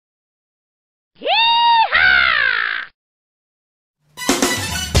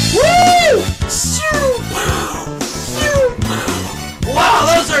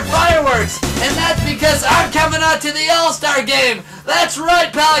And that's because I'm coming out to the All-Star Game. That's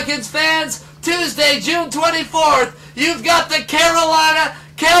right, Pelicans fans. Tuesday, June 24th, you've got the Carolina,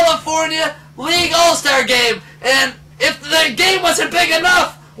 California League All-Star Game. And if the game wasn't big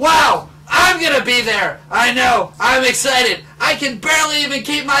enough, wow, I'm going to be there. I know, I'm excited. I can barely even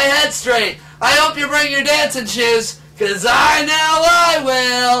keep my head straight. I hope you bring your dancing shoes, because I know I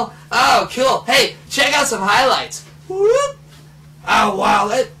will. Oh, cool. Hey, check out some highlights. Whoop. Oh, wow,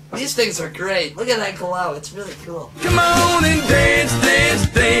 these things are great. Look at that glow. It's really cool. Come on and dance, dance,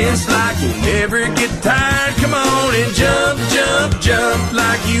 dance like you never get tired. Come on and jump, jump, jump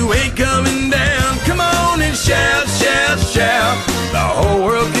like you ain't coming down. Come on and shout, shout, shout. The whole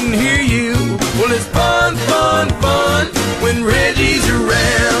world can hear you. Well, it's fun, fun, fun when Reggie's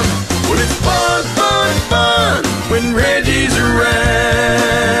around. Well, it's fun, fun, fun when Reggie's around.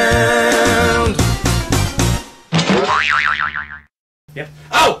 Yep.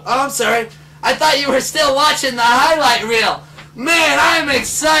 Oh, I'm sorry. I thought you were still watching the highlight reel. Man, I'm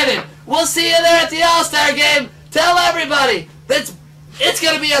excited. We'll see you there at the All-Star Game. Tell everybody that it's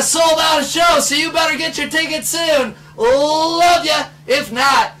going to be a sold-out show, so you better get your tickets soon. Love ya. If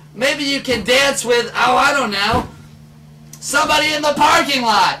not, maybe you can dance with, oh, I don't know, somebody in the parking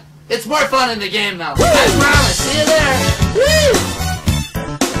lot. It's more fun in the game now. I promise. See you there. Woo!